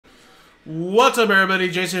What's up,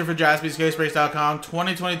 everybody? Jason here for JaspysCaseBreaks.com.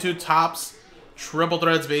 2022 Topps Triple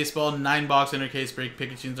Threads Baseball 9-box inner case break.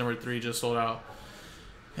 Pikachu's number 3 just sold out.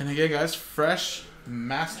 And again, guys, fresh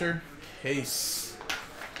master case.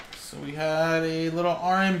 So we had a little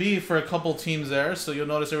RMB for a couple teams there. So you'll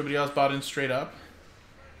notice everybody else bought in straight up.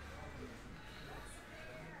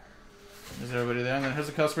 There's everybody there. And then here's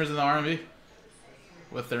the customers in the RMB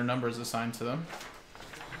with their numbers assigned to them.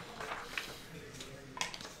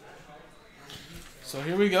 So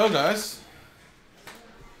here we go, guys.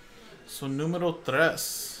 So numero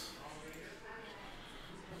tres.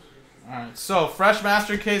 Alright, so fresh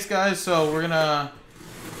master case, guys. So we're gonna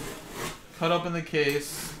cut open the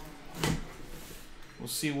case. We'll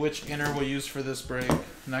see which inner we'll use for this break.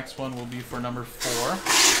 Next one will be for number 4,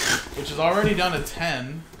 which is already done a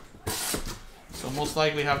 10. So most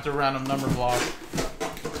likely have to random number block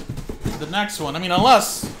the next one. I mean,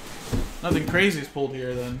 unless nothing crazy is pulled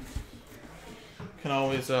here, then can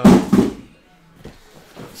always sell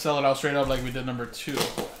it out straight up like we did number 2.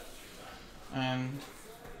 And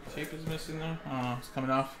tape is missing there. I don't know. It's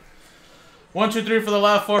coming off. 1, 2, 3 for the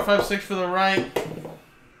left. 4, 5, 6 for the right.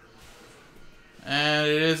 And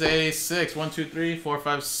it is a 6. 1, 2, 3, 4,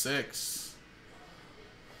 5, 6.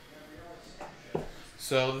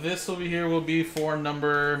 So this over here will be for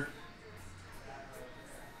number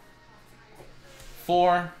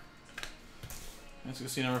 4. As you can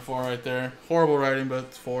see, number 4 right there. Horrible writing, but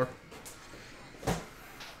it's 4.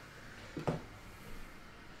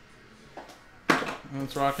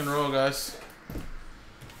 Let's rock and roll, guys.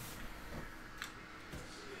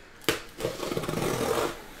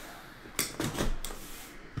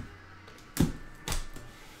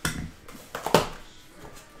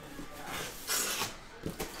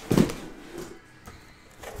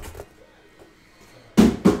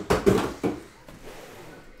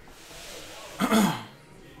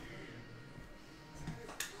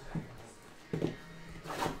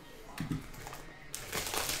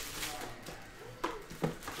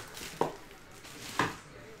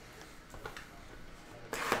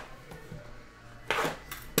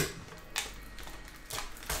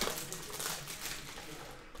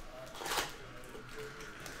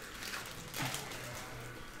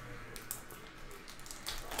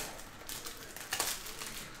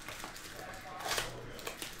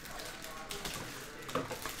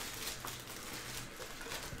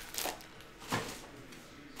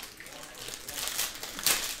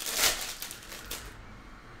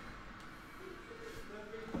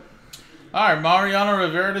 All right, Mariano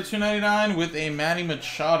Rivera to 299 with a Manny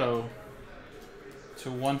Machado to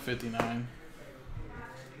 159.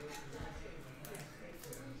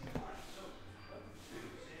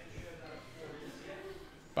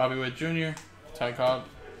 Bobby Witt Jr., Ty Cobb.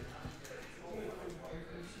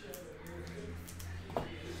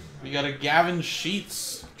 We got a Gavin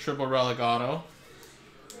Sheets triple relic auto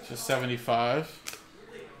to 75.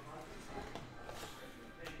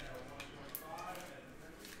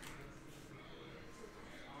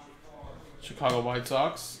 Chicago White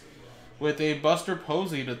Sox with a Buster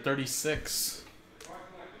Posey to 36.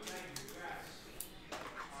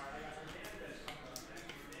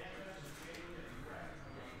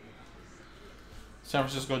 San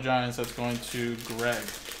Francisco Giants, that's going to Greg.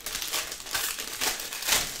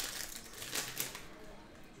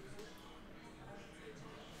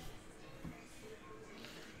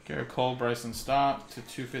 Garrett Cole, Bryson Stott to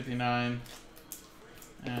 259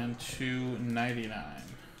 and 299.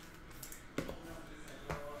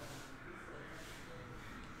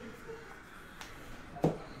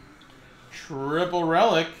 Triple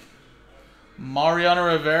relic, Mariano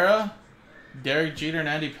Rivera, Derek Jeter, and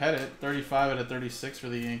Andy Pettit, 35 out of 36 for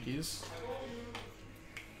the Yankees.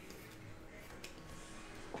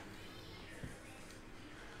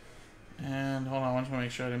 And hold on, I want to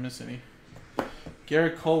make sure I didn't miss any.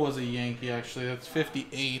 Garrett Cole was a Yankee, actually. That's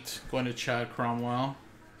 58, going to Chad Cromwell.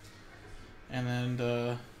 And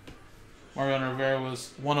then Mariano Rivera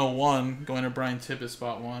was 101, going to Brian Tippett,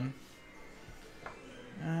 spot 1.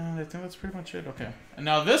 And I think that's pretty much it. Okay. And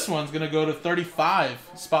now this one's going to go to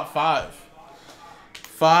 35, spot 5.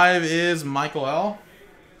 5 is Michael L.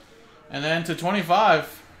 And then to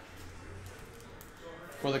 25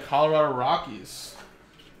 for the Colorado Rockies.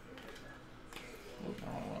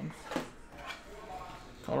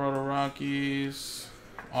 Colorado Rockies,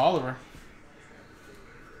 Oliver.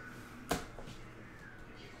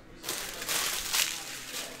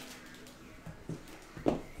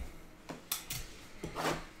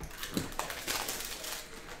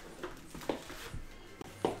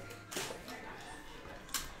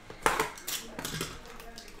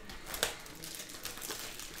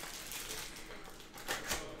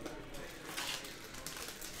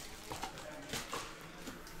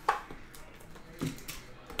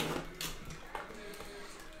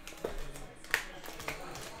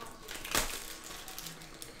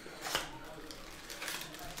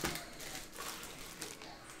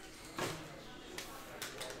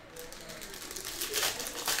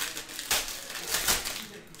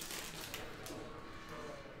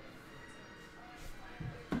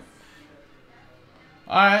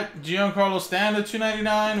 Alright, Giancarlo Stanton to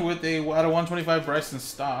 299 with a out of 125 Bryson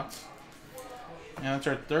Stott. And that's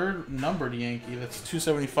our third numbered Yankee. That's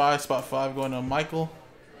 275, spot 5 going to Michael.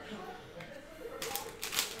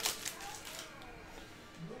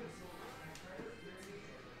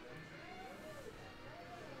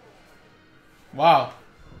 Wow.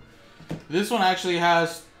 This one actually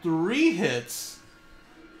has 3 hits.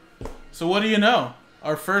 So what do you know?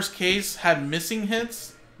 Our first case had missing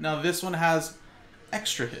hits. Now this one has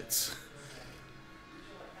extra hits.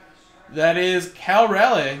 That is Cal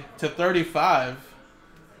Raleigh to 35.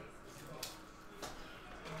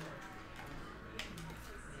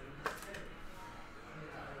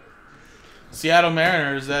 Seattle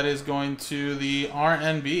Mariners, that is going to the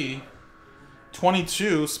RNB.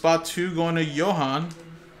 22, spot 2 going to Johan.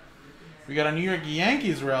 We got a New York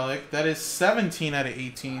Yankees relic. That is 17 out of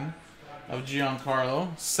 18 of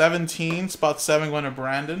Giancarlo. 17, spot 7 going to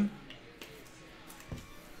Brandon.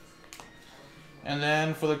 And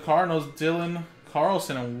then for the Cardinals, Dylan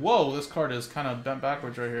Carlson. And whoa, this card is kind of bent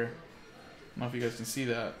backwards right here. I don't know if you guys can see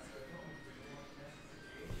that.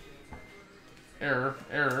 Error.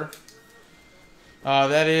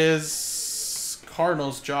 That is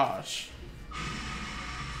Cardinals Josh.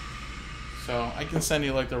 So I can send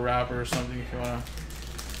you like the wrapper or something if you want to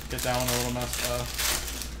get that one a little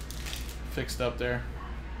fixed up there.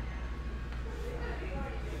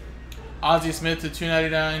 Ozzie Smith to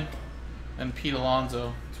 299 and Pete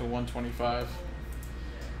Alonso to 125.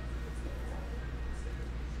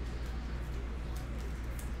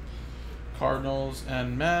 Cardinals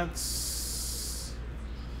and Mets.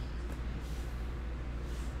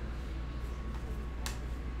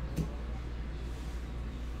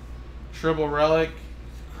 Triple Relic,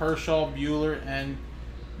 Kershaw, Bueller, and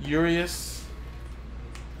Urias.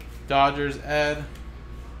 Dodgers, Ed.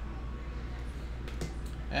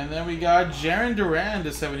 And then we got Jarren Duran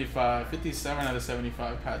to 75. 57 out of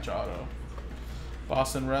 75, patch auto.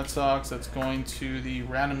 Boston Red Sox, that's going to the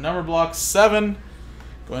random number block 7.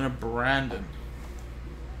 Going to Brandon.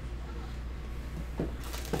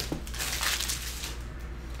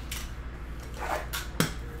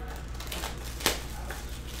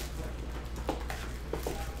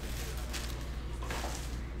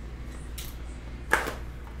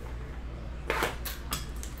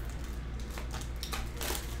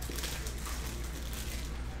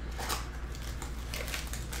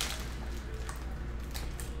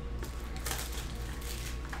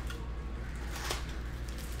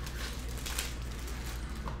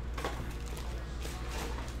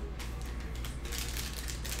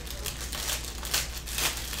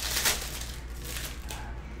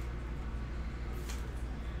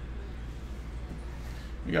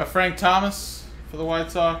 We got Frank Thomas for the White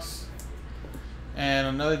Sox. And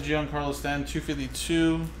another Giancarlo Stanton,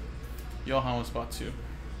 252. Johan with spot 2.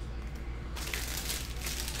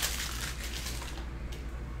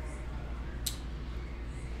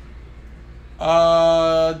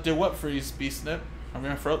 Did what freeze, B-Snip? Am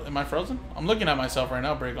I frozen? I'm looking at myself right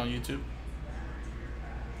now, break on YouTube.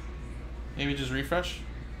 Maybe just refresh.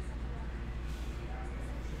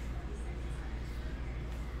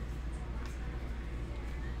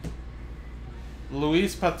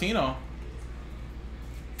 Luis Patino.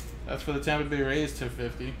 That's for the Tampa Bay Rays,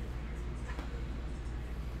 250.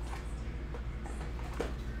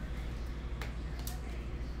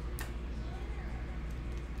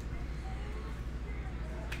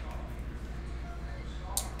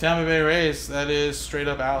 Tampa Bay Rays, that is straight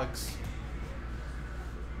up Alex.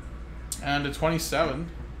 And to 27.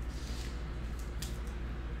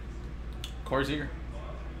 Corey Seager.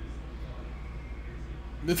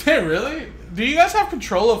 Did they really? Do you guys have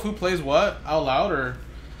control of who plays what out loud, or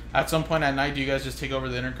at some point at night do you guys just take over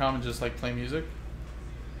the intercom and just like play music?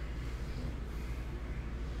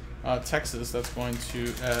 Texas, that's going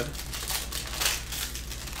to Ed.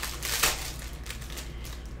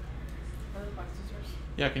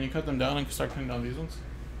 Yeah, can you cut them down and start cutting down these ones?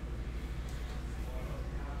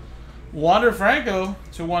 Wander Franco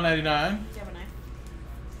to 199. Do you have a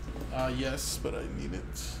knife? Yes, but I need it.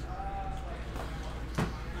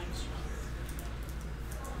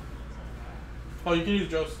 Oh, you can use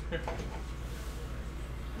Joe's. Here.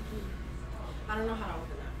 I don't know how to open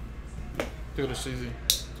that. Dude, it's easy.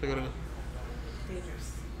 Take it.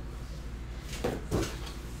 Dangerous.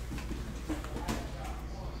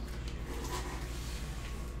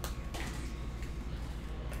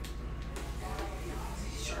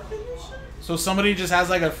 So somebody just has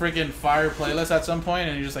like a freaking fire playlist at some point,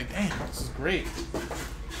 and you're just like, damn, this is great.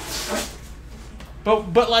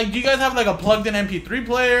 But like, do you guys have like a plugged-in MP3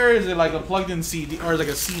 player? Is it like a plugged-in CD, or is it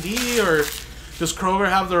like a CD, or Does Kroger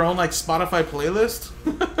have their own like Spotify playlist?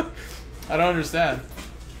 I don't understand.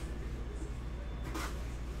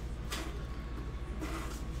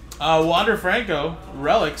 Wander Franco,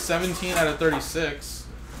 Relic, 17 out of 36.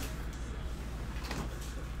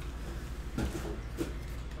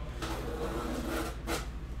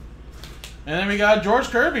 And then we got George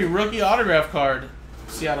Kirby, rookie autograph card,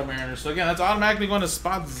 Seattle Mariners. So again, that's automatically going to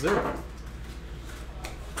spot 0.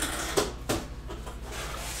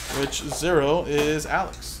 Which 0 is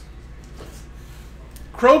Alex.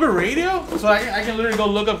 Kroger Radio? So I can literally go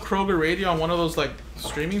look up Kroger Radio on one of those like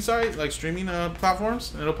streaming sites, like streaming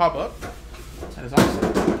platforms, and it'll pop up. That is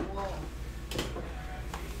awesome.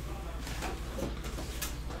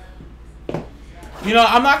 You know,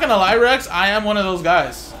 I'm not gonna lie, Rex. I am one of those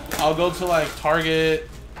guys. I'll go to like Target,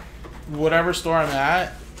 whatever store I'm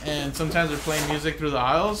at, and sometimes they're playing music through the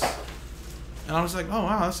aisles, and I'm just like, oh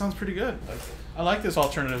wow, that sounds pretty good. Like, I like this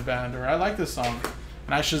alternative band, or I like this song,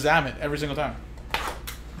 and I Shazam it every single time.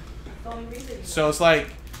 So it's like,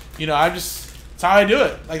 you know, that's how I do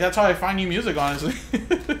it. Like, that's how I find new music, honestly.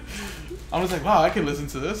 I'm just like, wow, I can listen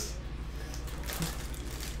to this.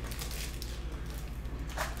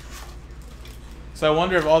 So I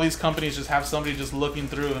wonder if all these companies just have somebody just looking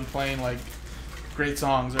through and playing like great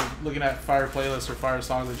songs, or looking at fire playlists or fire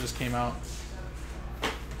songs that just came out.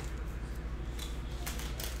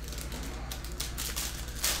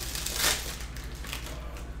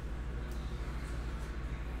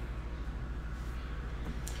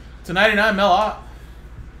 To 99 Mel Ott.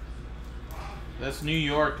 That's New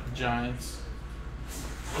York Giants.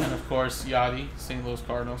 And of course, Yachty, St. Louis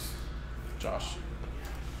Cardinals. Josh.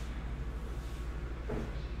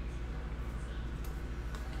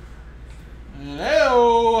 And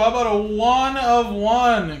hey-oh, how about a 1 of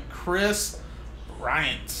 1? Chris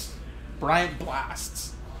Bryant. Bryant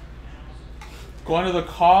Blasts. Going to the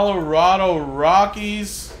Colorado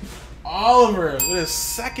Rockies. Oliver with his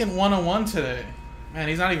second 1 of 1 today. Man,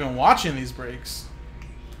 he's not even watching these breaks.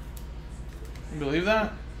 Can you believe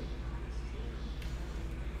that?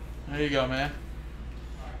 There you go, man.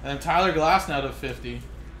 And then Tyler Glass now to 50.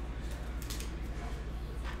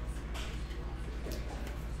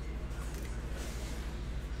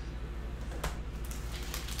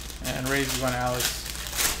 And Rays is going to Alex.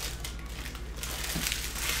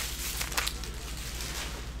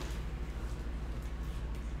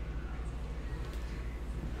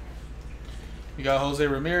 We got Jose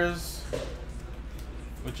Ramirez,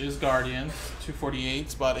 which is Guardians, 248,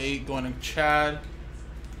 spot 8, going to Chad.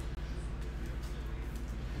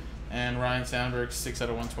 And Ryan Sandberg, 6 out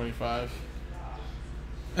of 125.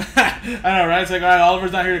 I know, right? It's like, all right,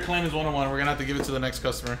 Oliver's not here to claim his 1 of 1. We're going to have to give it to the next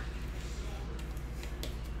customer.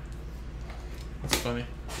 That's funny.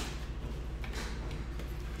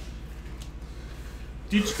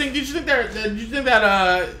 Did you think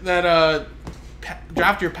that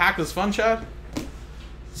draft your pack was fun, Chad?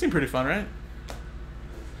 Seemed pretty fun, right?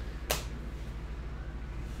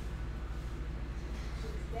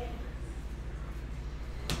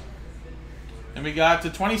 And we got to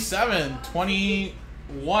 27,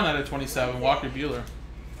 21 out of 27, Walker Buehler.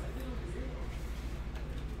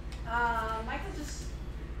 Michael just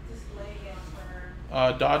laying it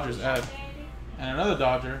for Dodgers, Ed. And another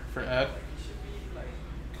Dodger for Ed.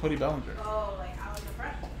 Cody Bellinger. Oh, like out of the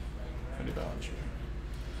front. Cody Bellinger.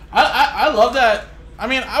 I love that. I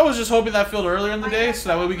mean, I was just hoping that filled earlier in the day so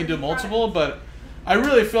that way we can do multiple, but I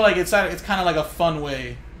really feel like it's kind of like a fun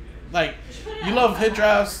way. Like, you love hit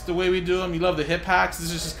drafts the way we do them. You love the hit packs.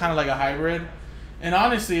 This is just kind of like a hybrid. And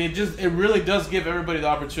honestly, it really does give everybody the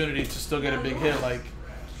opportunity to still get a big hit. Like,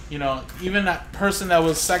 you know, even that person that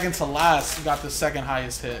was second to last got the second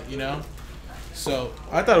highest hit, you know? So,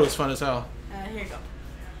 I thought it was fun as hell. Here you go.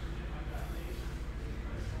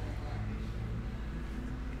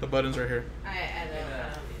 The button's right here. I'm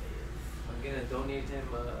gonna donate him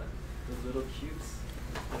the little cubes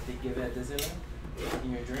that they give at Disneyland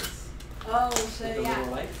in your drinks. Oh, With shit, the yeah.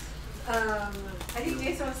 little lights. I think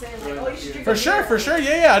Jason was saying, like, oh, you should drink For sure.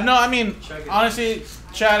 Yeah. No, I mean, honestly,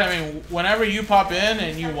 Chad, I mean, whenever you pop in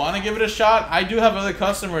and you want to give it a shot, I do have other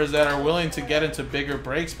customers that are willing to get into bigger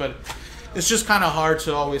breaks, but it's just kind of hard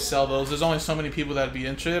to always sell those. There's only so many people that would be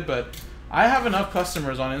into it, but I have enough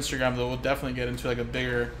customers on Instagram that will definitely get into like a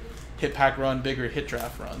bigger hit pack run, bigger hit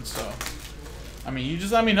draft run. So, I mean, you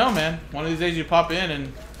just let me know, man. One of these days you pop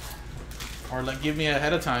in or like give me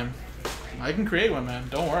ahead of time. I can create one, man.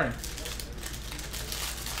 Don't worry.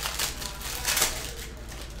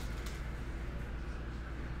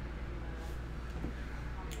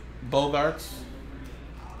 Bogarts.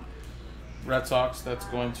 Red Sox, that's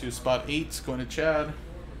going to spot 8, going to Chad.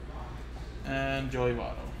 And Joey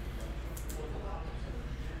Votto.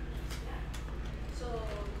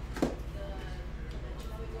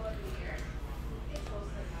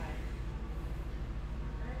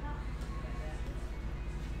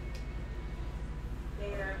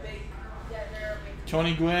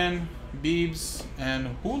 Tony Gwynn, Biebs,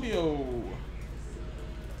 and Julio.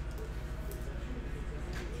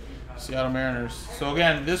 Seattle Mariners. So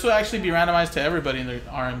again, this will actually be randomized to everybody in the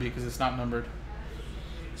RMB because it's not numbered.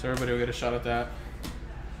 So everybody will get a shot at that.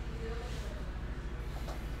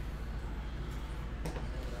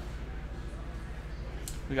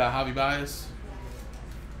 We got Javi Baez.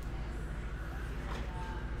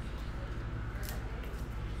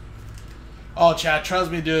 Oh, Chad,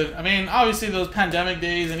 trust me, dude. I mean, obviously those pandemic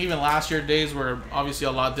days and even last year days were obviously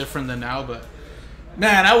a lot different than now. But,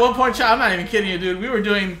 man, at one point, Chad, I'm not even kidding you, dude. We were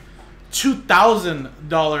doing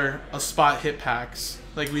 $2,000 a spot hit packs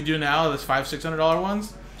like we do now, this $500, $600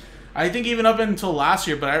 ones. I think even up until last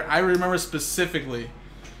year, but I remember specifically,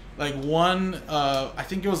 like one, I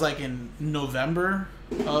think it was like in November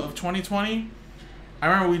of 2020. I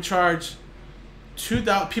remember we charged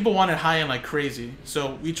 2,000. People wanted high end like crazy,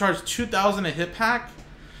 so we charged 2,000 a hit pack.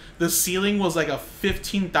 The ceiling was like a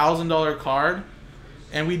 $15,000 card,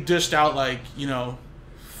 and we dished out like, you know,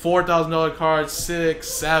 $4,000 cards, 6,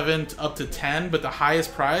 7, up to 10. But the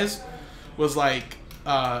highest prize was like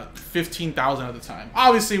 15,000 at the time.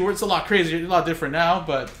 Obviously, it's a lot crazier, a lot different now,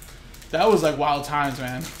 but that was like wild times,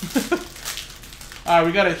 man. All right,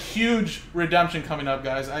 we got a huge redemption coming up,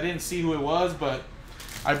 guys. I didn't see who it was, but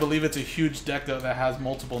I believe it's a huge deck that has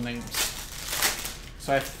multiple names.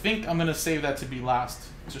 So I think I'm gonna save that to be last,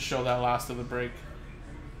 to show that last of the break.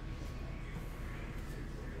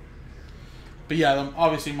 But yeah,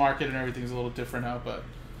 obviously market and everything's a little different now, but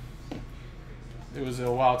it was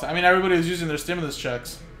a wild time. I mean, everybody was using their stimulus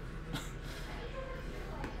checks.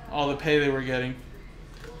 All the pay they were getting.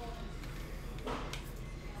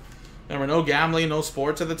 There were no gambling, no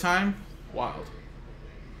sports at the time. Wild.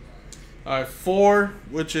 All right, 4,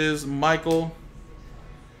 which is Michael.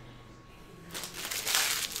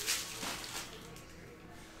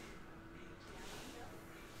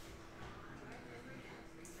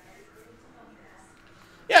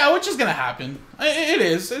 Yeah, which is gonna happen. It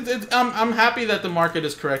is. I'm happy that the market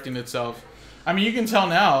is correcting itself. I mean, you can tell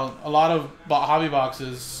now a lot of hobby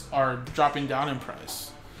boxes are dropping down in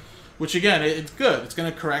price, which again, it's good. It's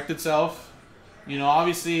gonna correct itself. You know,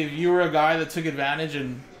 obviously, if you were a guy that took advantage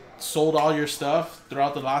and sold all your stuff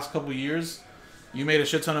throughout the last couple of years, you made a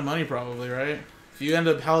shit ton of money probably, right? If you end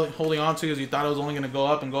up holding on to because you thought it was only gonna go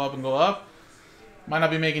up and go up and go up, might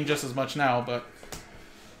not be making just as much now, but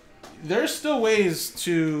there's still ways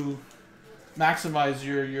to maximize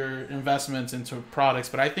your investments into products.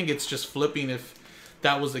 But I think it's just flipping if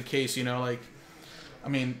that was the case, you know, like, I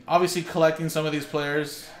mean, obviously collecting some of these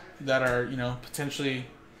players that are, you know, potentially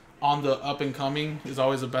on the up and coming is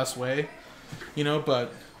always the best way, you know,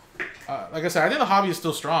 but like I said, I think the hobby is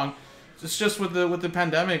still strong. It's just with the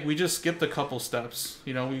pandemic, we just skipped a couple steps,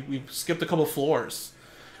 you know, we skipped a couple floors.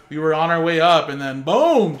 We were on our way up and then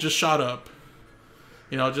boom, just shot up.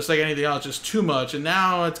 You know, just like anything else, just too much. And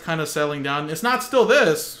now it's kind of settling down. It's not still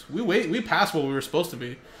this. We passed what we were supposed to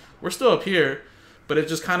be. We're still up here, but it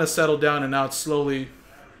just kind of settled down, and now it's slowly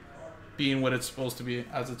being what it's supposed to be,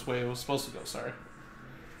 as its way it was supposed to go. Sorry.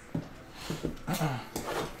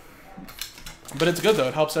 But it's good, though.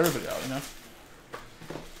 It helps everybody out, you know?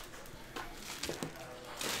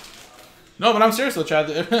 No, but I'm serious, though, Chad.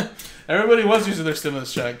 Everybody was using their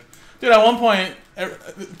stimulus check. Dude, at one point,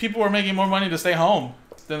 people were making more money to stay home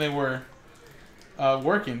than they were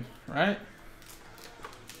working, right?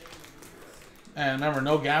 And remember,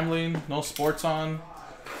 no gambling, no sports on.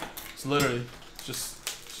 It's literally just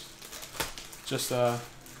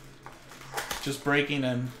breaking,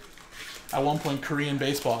 and at one point, Korean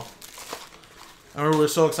baseball. I remember we were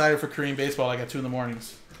so excited for Korean baseball, like at 2 in the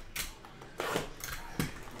mornings.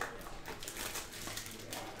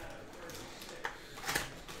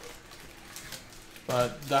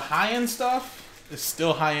 But the high-end stuff is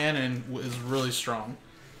still high-end and is really strong.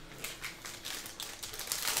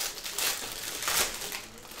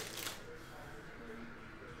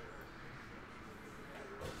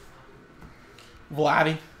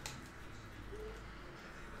 Vladdy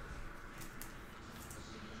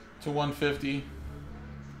to 150.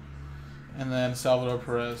 And then Salvador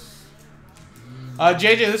Perez.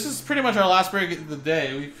 JJ, this is pretty much our last break of the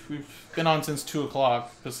day. We've been on since 2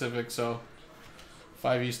 o'clock Pacific, so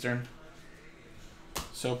 5 Eastern.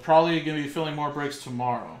 So probably going to be filling more breaks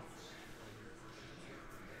tomorrow.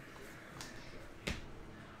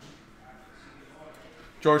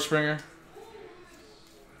 George Springer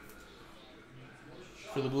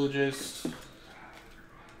for the Blue Jays.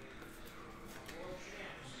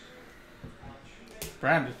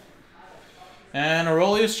 Brandon. And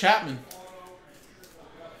Aroldis Chapman.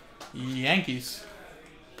 Yankees.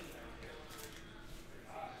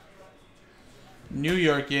 New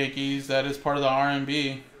York Yankees. That is part of the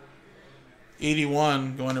R&B.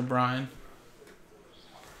 81 going to Brian.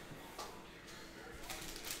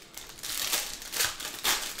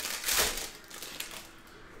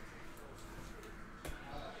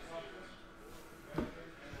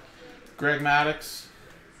 Greg Maddux.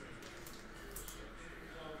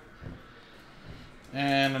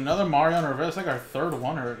 And another Mariano Rivera. It's like our third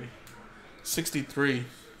one already. 63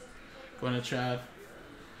 going to Chad.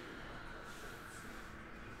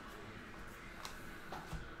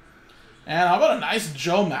 And how about a nice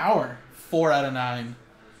Joe Mauer? 4 out of 9.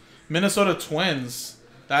 Minnesota Twins.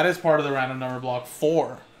 That is part of the random number block.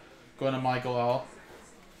 4 going to Michael L.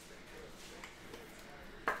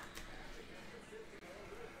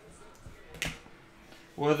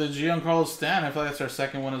 With the Giancarlo Stanton, I feel like that's our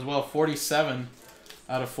second one as well. 47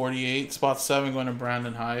 out of 48. Spot 7 going to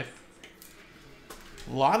Brandon Hyde.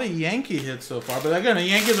 A lot of Yankee hits so far. But again, the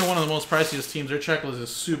Yankees are one of the most priciest teams. Their checklist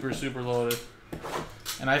is super, super loaded.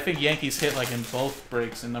 And I think Yankees hit like in both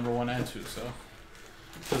breaks in number 1 and 2. So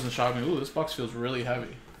it doesn't shock me. Ooh, this box feels really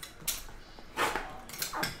heavy.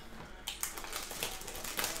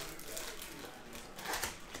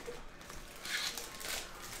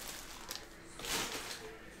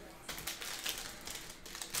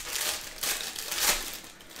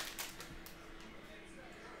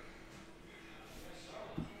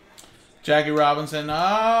 Jackie Robinson,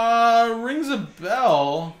 rings a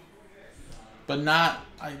bell, but not.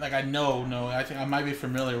 I know. I think I might be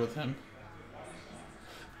familiar with him.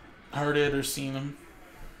 Heard it or seen him.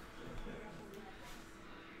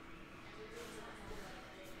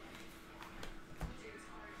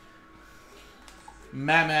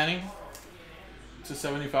 Matt Manning to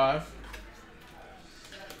 75.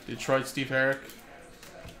 Detroit Steve Herrick.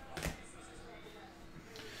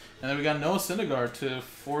 And then we got Noah Syndergaard to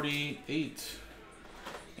 48.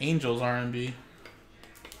 Angels R&B.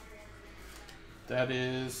 That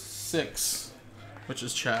is 6, which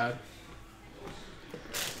is Chad.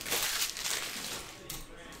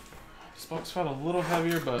 This box felt a little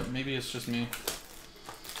heavier, but maybe it's just me.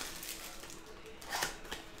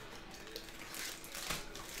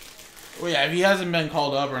 Well, yeah, if he hasn't been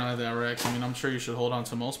called up or anything like that, Rex, I mean, I'm sure you should hold on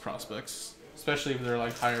to most prospects, especially if they're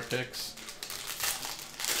like higher picks.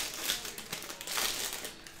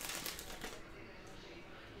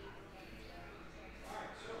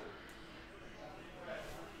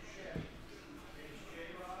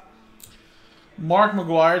 Mark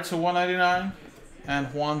McGuire to 199 and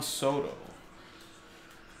Juan Soto.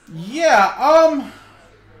 Yeah,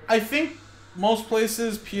 I think most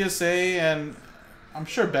places, PSA, and I'm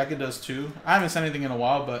sure Becca does too. I haven't seen anything in a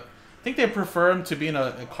while, but I think they prefer him to be in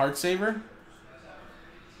a card saver.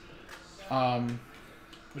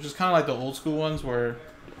 Which is kind of like the old school ones where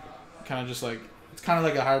kind of just like, it's kind of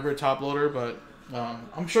like a hybrid top loader, but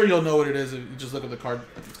I'm sure you'll know what it is if you just look at the card.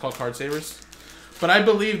 It's called card savers. But I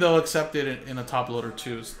believe they'll accept it in a top loader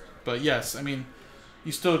too. But yes, I mean,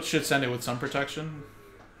 you still should send it with some protection.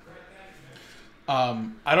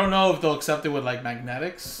 I don't know if they'll accept it with like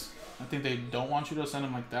magnetics. I think they don't want you to send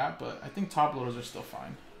them like that, but I think top loaders are still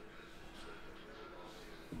fine.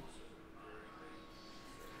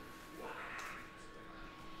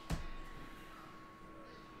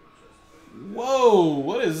 Whoa,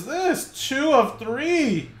 what is this? 2 of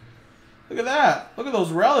 3. Look at that. Look at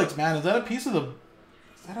those relics, man. Is that a piece of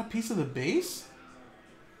the base?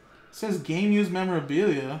 It says game used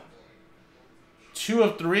memorabilia. 2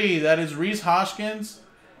 of 3. That is Rhys Hoskins,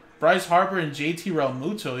 Bryce Harper, and JT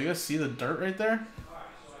Realmuto. You guys see the dirt right there?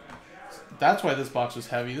 That's why this box was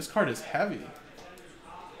heavy. This card is heavy.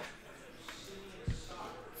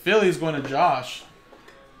 Philly's going to Josh.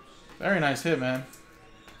 Very nice hit, man.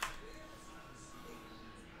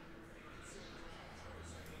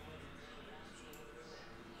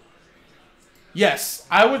 Yes,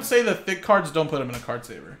 I would say the thick cards don't put them in a card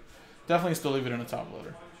saver. Definitely still leave it in a top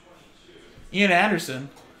loader. Ian Anderson.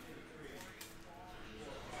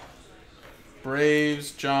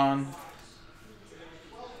 Braves, John.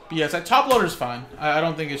 But yes, top loader's fine. I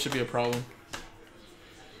don't think it should be a problem.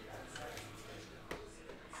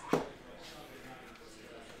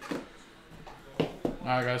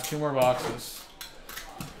 Alright guys, 2 more boxes.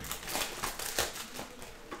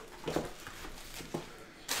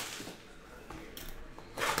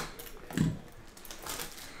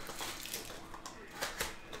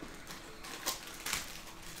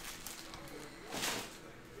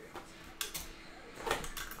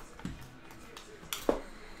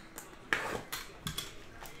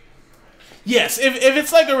 Yes, if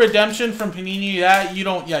it's like a redemption from Panini, you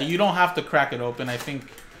don't have to crack it open. I think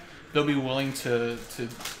they'll be willing to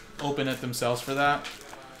open it themselves for that.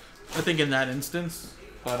 I think in that instance,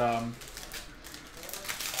 but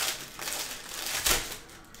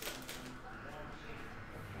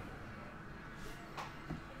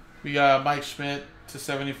we got Mike Schmidt to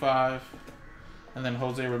 75, and then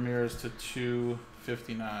Jose Ramirez to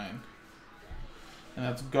 259. And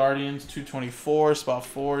that's Guardians 224. Spot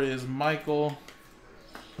 4 is Michael.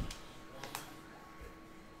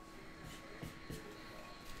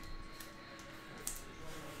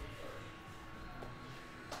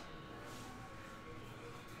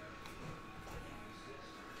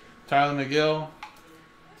 Tyler McGill.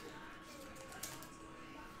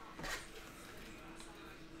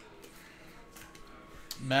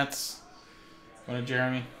 Mets. Going to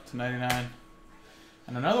Jeremy to 99.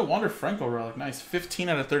 And another Wander Franco relic. Nice. 15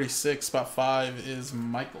 out of 36. Spot 5 is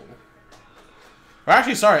Michael. Or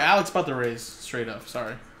actually, sorry. Alex about the Rays. Straight up.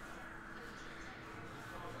 Sorry.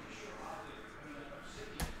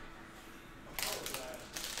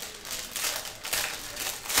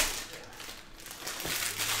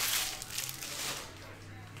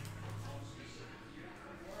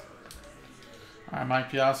 All right,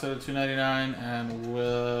 Mike Piazza to 299 and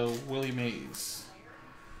Willie Mays.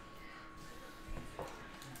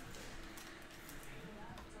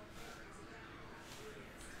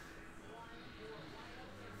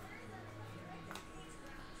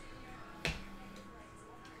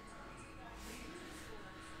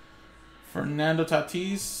 Fernando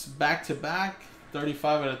Tatis, back-to-back,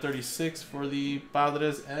 35 out of 36 for the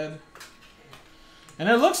Padres, Ed. And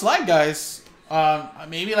it looks like, guys,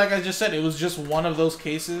 maybe like I just said, it was just one of those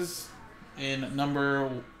cases in number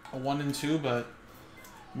 1 and 2, but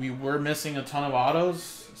we were missing a ton of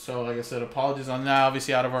autos. So, like I said, apologies on that.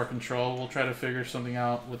 Obviously, out of our control. We'll try to figure something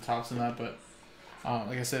out with Topps and that, but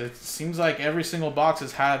like I said, it seems like every single box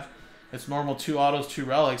has had its normal 2 autos, 2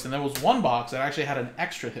 relics, and there was one box that actually had an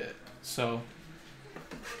extra hit. So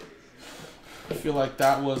I feel like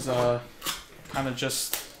that was kind of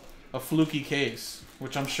just a fluky case,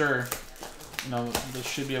 which I'm sure, you know, they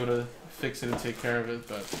should be able to fix it and take care of it.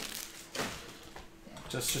 But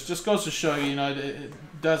just goes to show you, you know, it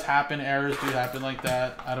does happen. Errors do happen like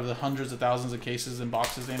that. Out of the hundreds of thousands of cases and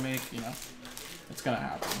boxes they make, you know, it's gonna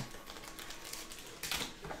happen.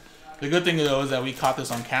 The good thing though is that we caught this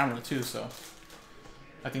on camera too, so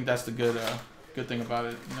I think that's the good thing about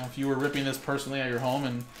it. You know, if you were ripping this personally at your home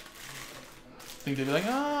and think they'd be like,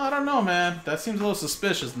 oh, I don't know, man, that seems a little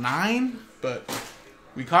suspicious. 9? But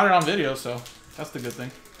we caught it on video, so that's the good thing.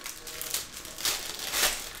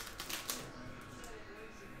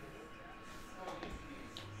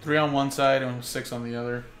 Three on one side and 6 on the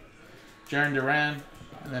other. Jarren Duran,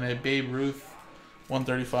 and then a Babe Ruth,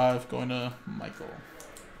 135 going to Michael.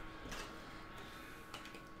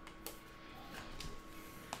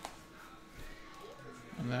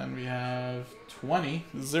 And then we have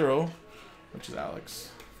 20-0, which is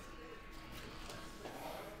Alex.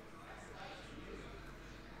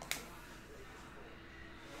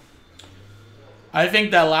 I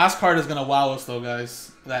think that last card is going to wow us, though,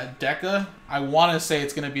 guys. That Deca, I want to say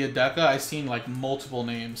it's going to be a Deca. I've seen, like, multiple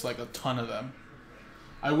names, like a ton of them.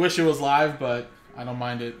 I wish it was live, but I don't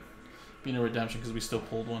mind it being a redemption because we still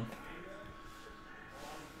pulled one.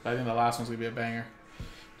 But I think the last one's going to be a banger.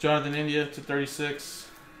 Jonathan India to 36.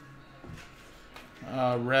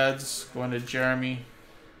 Reds going to Jeremy.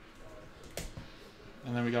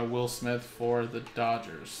 And then we got Will Smith for the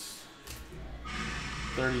Dodgers.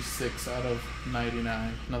 36 out of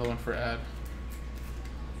 99. Another one for Ed.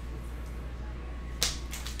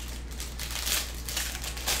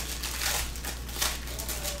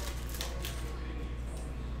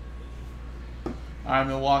 Alright,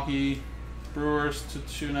 Milwaukee Brewers to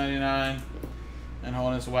 299. And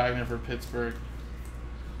Honus Wagner for Pittsburgh.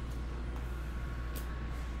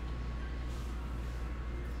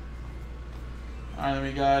 Alright, then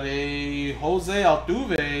we got a Jose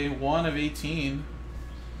Altuve, 1 of 18.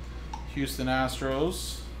 Houston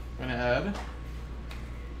Astros. Going to Ed.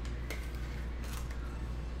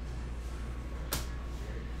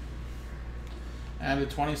 And a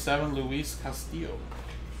 27, Luis Castillo.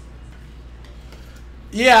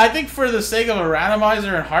 Yeah, I think for the sake of a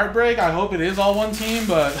randomizer and heartbreak, I hope it is all one team,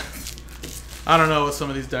 but I don't know with some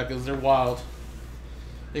of these decas. They're wild.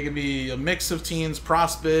 They could be a mix of teams,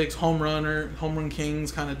 prospects, home run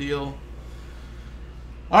kings kind of deal.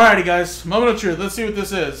 Alrighty, guys. Moment of truth. Let's see what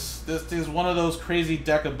this is. This is one of those crazy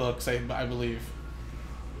Deca books, I believe.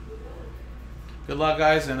 Good luck,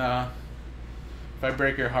 guys, and if I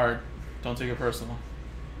break your heart, don't take it personal.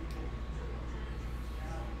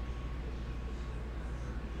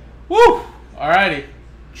 Woo! Alrighty.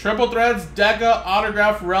 Triple Threads Deca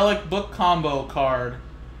Autograph Relic Book Combo card.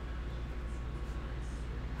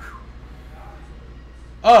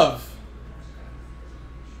 of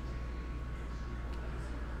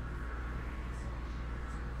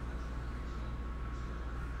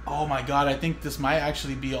oh my god, I think this might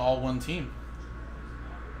actually be all one team.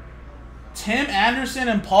 Tim Anderson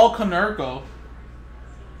and Paul Konerko.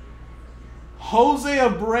 Jose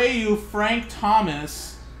Abreu, Frank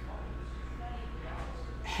Thomas.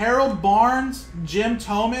 Harold Barnes, Jim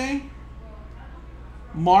Thome.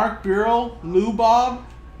 Mark Burrell, Lou Bob,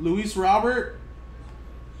 Luis Robert.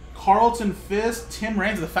 Carlton Fisk, Tim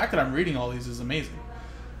Raines. The fact that I'm reading all these is amazing.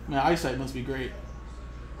 My eyesight must be great.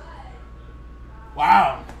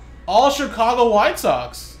 Wow. All Chicago White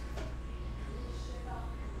Sox.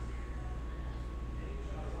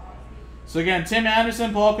 So again, Tim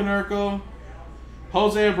Anderson, Paul Konerko,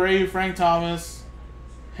 Jose Abreu, Frank Thomas,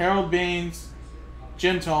 Harold Baines,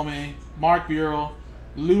 Jim Thome, Mark Burrell,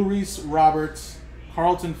 Luis Roberts,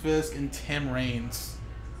 Carlton Fisk, and Tim Raines.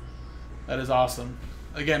 That is awesome.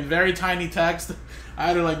 Again, very tiny text. I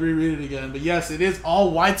had to like reread it again. But yes, it is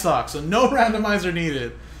all White Sox, so no randomizer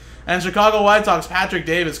needed. And Chicago White Sox, Patrick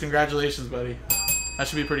Davis, congratulations, buddy. That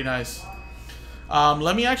should be pretty nice.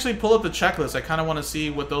 Let me actually pull up the checklist. I kind of want to see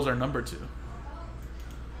what those are numbered to.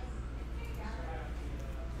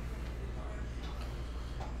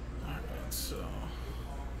 Alright, so...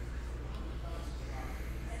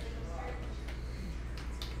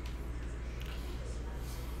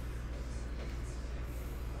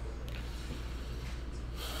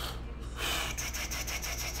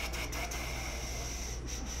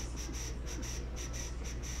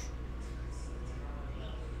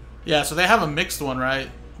 Yeah, so they have a mixed one, right?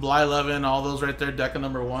 Bly 11, all those right there, Deca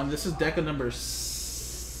number 1. This is Deca number...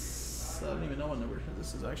 I don't even know what number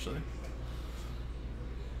this is, actually.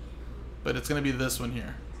 But it's going to be this one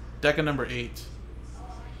here. Deca number 8.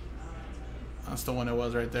 That's the one it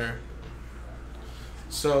was right there.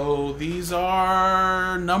 So these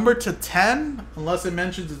are numbered to 10. Unless it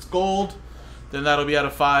mentions it's gold, then that'll be out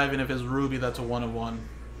of 5. And if it's ruby, that's a 1 of 1.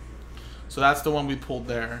 So that's the one we pulled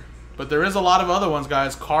there. But there is a lot of other ones,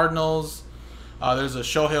 guys. Cardinals. There's a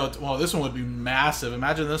Shohei. Well, this one would be massive.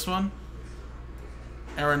 Imagine this one.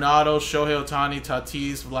 Arenado, Shohei Ohtani,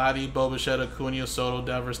 Tatis, Vladdy, Bo Bichette, Acuna, Soto,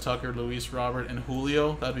 Devers, Tucker, Luis Robert, and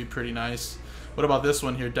Julio. That'd be pretty nice. What about this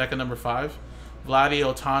one here? Deca number 5. Vladdy,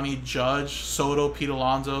 Ohtani, Judge, Soto, Pete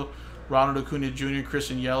Alonso, Ronald Acuna Jr.,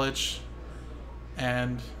 Christian Yelich,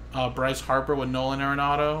 and Bryce Harper with Nolan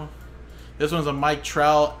Arenado. This one's a Mike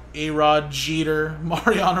Trout, A-Rod, Jeter,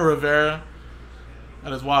 Mariano Rivera.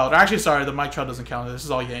 That is wild. Actually, sorry, the Mike Trout doesn't count. This is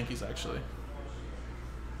all Yankees, actually.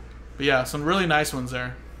 But yeah, some really nice ones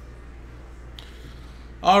there.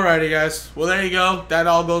 Alrighty, guys. Well, there you go. That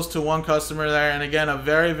all goes to one customer there. And again, a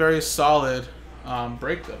very, very solid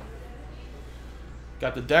break, though.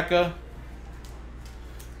 Got the Deca.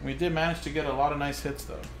 We did manage to get a lot of nice hits,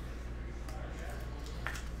 though.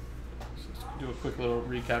 Do a quick little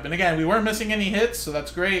recap. And again, we weren't missing any hits, so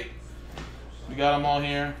that's great. We got them all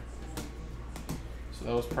here. So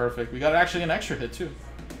that was perfect. We got actually an extra hit, too.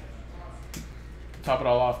 Top it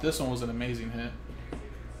all off. This one was an amazing hit.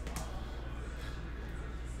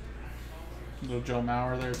 Little Joe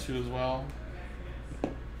Mauer there, too, as well.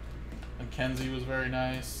 McKenzie was very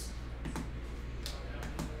nice.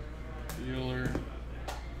 Bueller.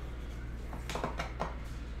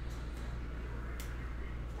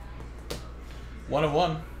 One of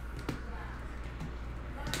 1.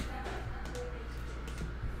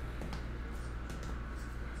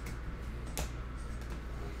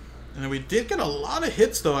 And we did get a lot of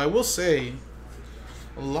hits, though, I will say.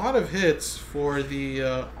 A lot of hits for the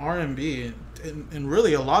RMB. And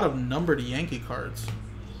really a lot of numbered Yankee cards.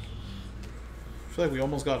 I feel like we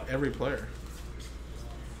almost got every player.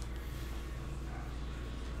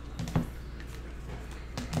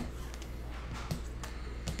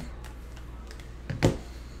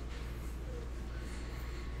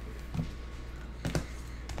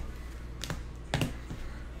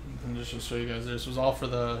 Just to show you guys, this was all for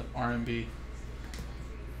the RMB.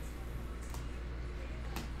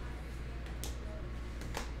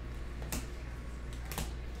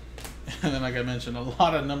 And then, like I mentioned, a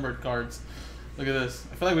lot of numbered cards. Look at this.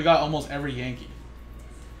 I feel like we got almost every Yankee.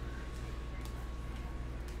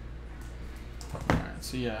 Alright,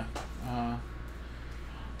 so yeah. 2, 3,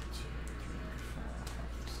 4,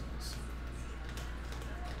 5, 6,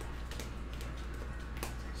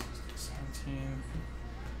 17.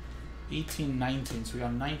 18, 19. So we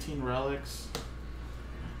got 19 relics. 1,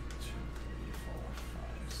 2, 3, 4,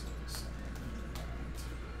 5, 6, 7, 8, 9,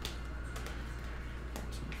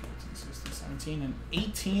 10, 14, 16, 17, and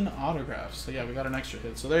 18 autographs. So yeah, we got an extra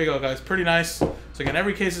hit. So there you go, guys. Pretty nice. So again,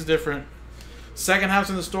 every case is different. Second house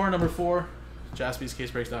in the store, number 4.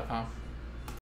 JaspysCaseBreaks.com.